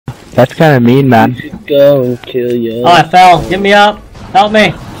That's kind of mean, man. Go and kill you. Oh, I fell. Get me up. Help me.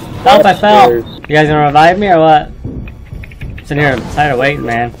 Help, I fell. You guys gonna revive me or what? Sitting here, I'm tired of waiting,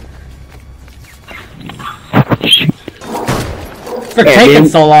 man. It's for taking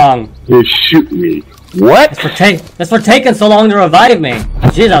so long. You shoot me. What? It's for taking so long to revive me.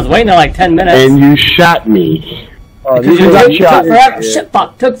 Jeez, I was waiting there like 10 minutes. And you shot me. Oh, because you got shot. Took forever. Shit,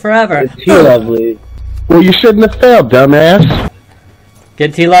 fuck, took forever. T-Lovely. Well, you shouldn't have failed, dumbass.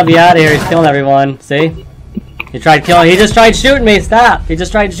 Get T-Lovely out of here. He's killing everyone. See? He tried killing. He just tried shooting me. Stop. He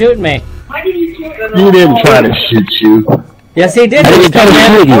just tried shooting me. You didn't try to shoot you. Yes, he did. He was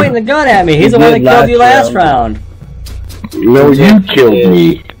pointing the gun at me. He's the one that killed you last round. No, you killed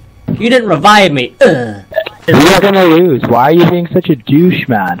me. You didn't revive me. Ugh. We're gonna lose. Why are you being such a douche,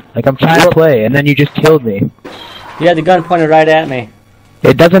 man? Like, I'm trying to play, and then you just killed me. You had the gun pointed right at me.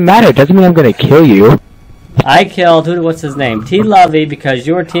 It doesn't matter. It doesn't mean I'm gonna kill you. I killed, what's his name? T-Lovey, because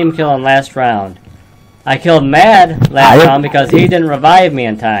you were team killing last round. I killed Mad last round because he didn't revive me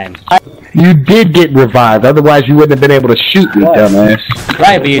in time. You did get revived, otherwise you wouldn't have been able to shoot me, dumbass.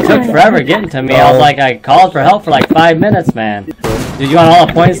 Right, but you took forever getting to me. I was like, I called for help for like 5 minutes, man. Did you want all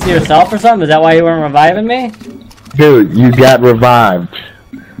the points to yourself or something? Is that why you weren't reviving me? Dude, you got revived.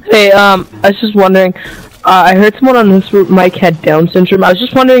 Hey, I was just wondering, I heard someone on this mic had Down syndrome. I was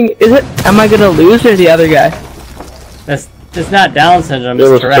just wondering, am I gonna lose or the other guy? It's not Down syndrome, It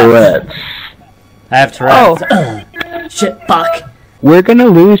was it's Tourette's. Tourette's. I have Tourette's. Oh. Shit, fuck. We're gonna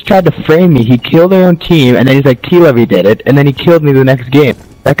lose tried to frame me. He killed our own team, and then he's like, T-Levy did it, and then he killed me the next game.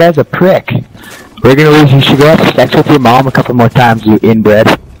 That guy's a prick. We're gonna lose. You should go have sex with your mom a couple more times, you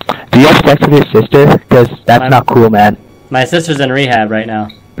inbred. Do you have sex with your sister? Because that's not cool, man. My sister's in rehab right now.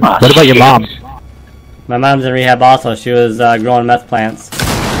 Oh, What about your mom? My mom's in rehab also. She was growing meth plants.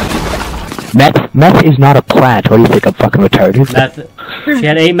 Meth is not a plant. What do you think? I'm fucking retarded? She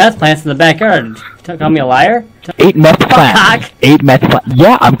had 8 meth plants in the backyard. You call me a liar? 8 meth plants. 8 meth plants.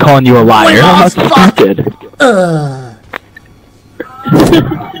 Yeah, I'm calling you a liar. I'm not stupid.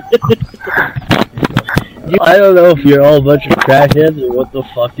 I don't know if you're all a bunch of crackheads or what the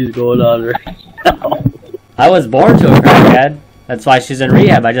fuck is going on right now. I was born to a crackhead. That's why she's in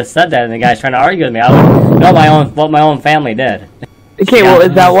rehab. I just said that, and the guy's trying to argue with me. I don't know what my own family did. Okay, well,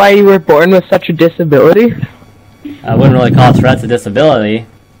 is that why you were born with such a disability? I wouldn't really call Tourette's a disability.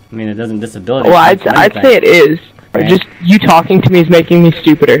 I mean, it doesn't disability. Well, I'd say it is. Right. Just you talking to me is making me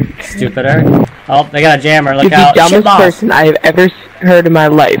stupider. Stupider? Oh, they got a jammer. Look You're out. the dumbest person I have ever heard in my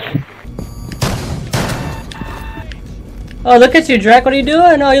life. Oh, look at you, Drake. What are you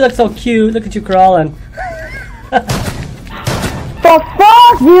doing? Oh, you look so cute. Look at you crawling. The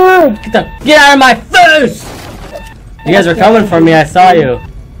fuck, dude? Get out of my face! You guys are coming for me. I saw you.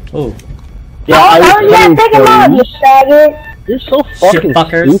 Ooh. Yeah, pick him up, you faggot. You're so fucking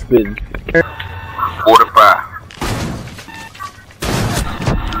stupid. 45.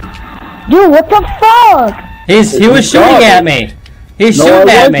 Dude, what the fuck? He was shooting at me. He's shooting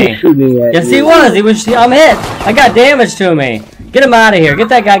at me. Yes, he was. I'm hit. I got damage to me. Get him out of here. Get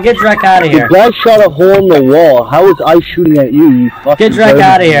that guy. Get Drek out of here. The guy shot a hole in the wall. How was I shooting at you? You fucking. Get Drek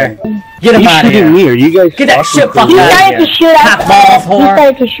out of here. Get him out of here. Me. Are you guys get that shit fuck out of here. He started to shoot. Half balls, whore. He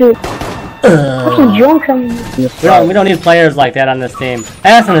started to shoot. Fucking drunk coming. We don't need players like that on this team.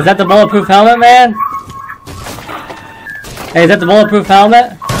 Aston, is that the bulletproof helmet, man? Hey, is that the bulletproof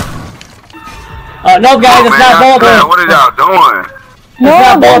helmet? Oh no, guys, it's not bulletproof. What are y'all doing? No,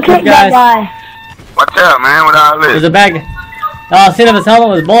 don't kick that guy. Watch out, man, with all this. There's a bag. Oh, see if his helmet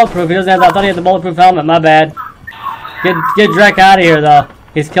was bulletproof. He doesn't have. I thought he had the bulletproof helmet. My bad. Get Drek out of here, though.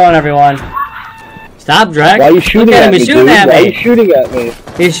 He's killing everyone. Stop, Drek. Why are you shooting at me? He's shooting at me. Why are you shooting at me?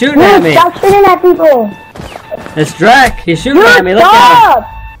 He's shooting at me. Stop shooting at people. It's Drek. He's shooting at me. Look at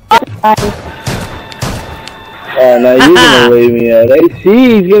him. Oh, now you're gonna lay me out. Hey,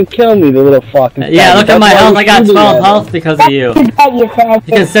 see, he's gonna kill me, the little fucking. Yeah, look at my health. I got 12 health because of you. You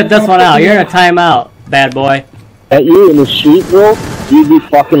can sit this one out. You're in a timeout, bad boy. At you in the street, bro, you'd be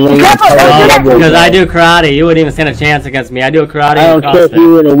fucking laying because I do karate. You wouldn't even stand a chance against me. I do karate. I don't care if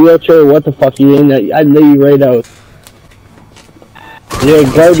you were in a wheelchair or what the fuck you in. I'd lay you right out. You're a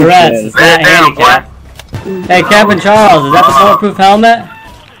garbage man. It's not handicap. Hey, Captain Charles, is that the bulletproof helmet?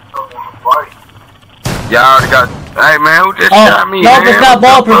 Y'all already got. Hey man, who just shot me? Nope, it's not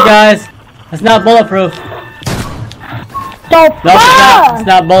bulletproof, guys. It's not bulletproof. Nope, it's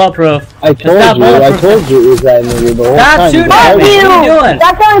not bulletproof. I told you it was that nigga the whole time. Stop shooting at me. What are you doing?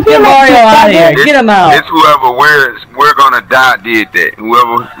 Get Mario out of here. Get him out. It's whoever we're gonna die did that.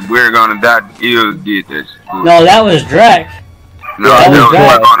 Whoever we're gonna die did this. No, that was Drek. No, that was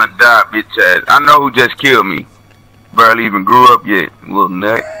we're gonna die, bitch ass. I know who just killed me. Barely even grew up yet, little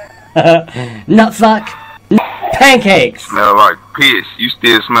nut. Nut fuck. Pancakes. Smell like piss. You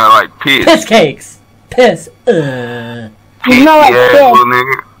still smell like piss. Piss cakes. Piss. You know like Pissy ass this. little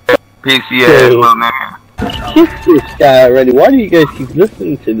nigga. Pissy ass little nigga. Kiss this guy already. Why do you guys keep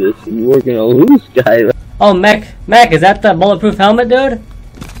listening to this? And we're gonna lose, guy. Oh, Mac, is that the bulletproof helmet, dude?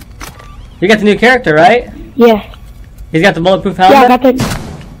 You got the new character, right? Yeah. He's got the bulletproof Yeah, I helmet? got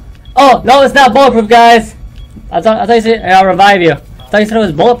the... Oh, no, it's not bulletproof, guys. I thought you said, I'll revive you. I thought you said it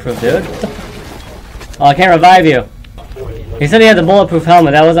was bulletproof, dude. Oh, I can't revive you. He said he had the bulletproof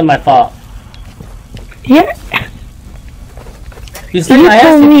helmet. That wasn't my fault. Yeah. You said You I asked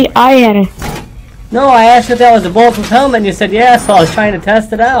told you. me I had it. No, I asked you if that was a bulletproof helmet, and you said yes, so I was trying to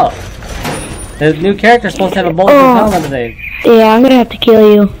test it out. The new character's supposed to have a bulletproof helmet today. Yeah, I'm gonna have to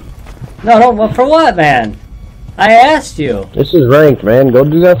kill you. No, no, for what, man? I asked you. This is ranked, man. Go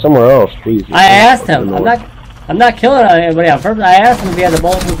do that somewhere else, please. I asked him. I'm not killing anybody on purpose. I asked him if he had the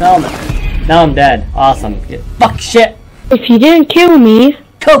bulletproof helmet. Now I'm dead. Awesome. Fuck shit. If you didn't kill me...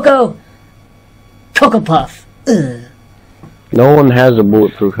 Cocoa Puff. Ugh. No one has a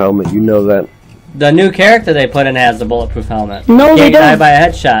bulletproof helmet. You know that. The new character they put in has the bulletproof helmet. No, they Can't die don't. by a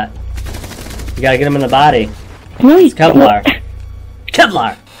headshot. You gotta get him in the body. No, It's Kevlar.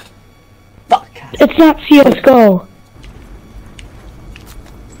 Kevlar. Fuck. It's not CSGO.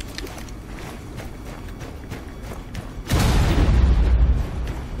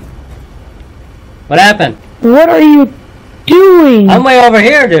 What happened? What are you doing? I'm way over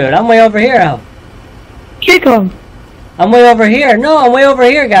here, dude. I'm way over here. Kick him. I'm way over here. No, I'm way over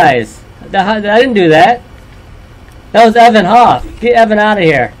here, guys. I didn't do that. That was Evan Hoff. Get Evan out of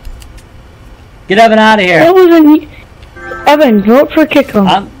here. Get Evan out of here. That wasn't... Evan, vote for kick him.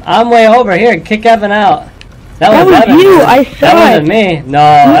 I'm way over here. Kick Evan out. That was Evan. you. I saw That wasn't it. me. No,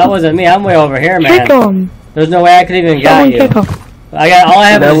 that wasn't me. I'm way over here, man. Kick him. There's no way I could even got Someone you. kick him. All I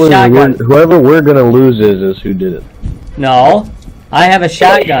have is a shotgun. Whoever we're gonna lose is who did it. No, I have a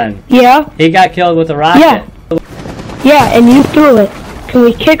shotgun. Yeah? He got killed with a rocket. Yeah. Yeah, and you threw it. Can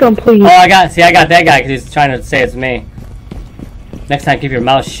we kick him, please? Oh, I got that guy because he's trying to say it's me. Next time, keep your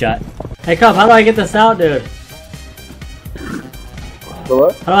mouth shut. Hey, Cup, how do I get this out, dude?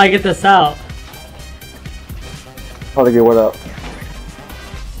 What? How do I get this out? How to get what up?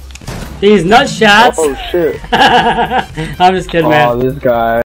 These nut shots. Oh shit. I'm just kidding, man. Oh, this guy.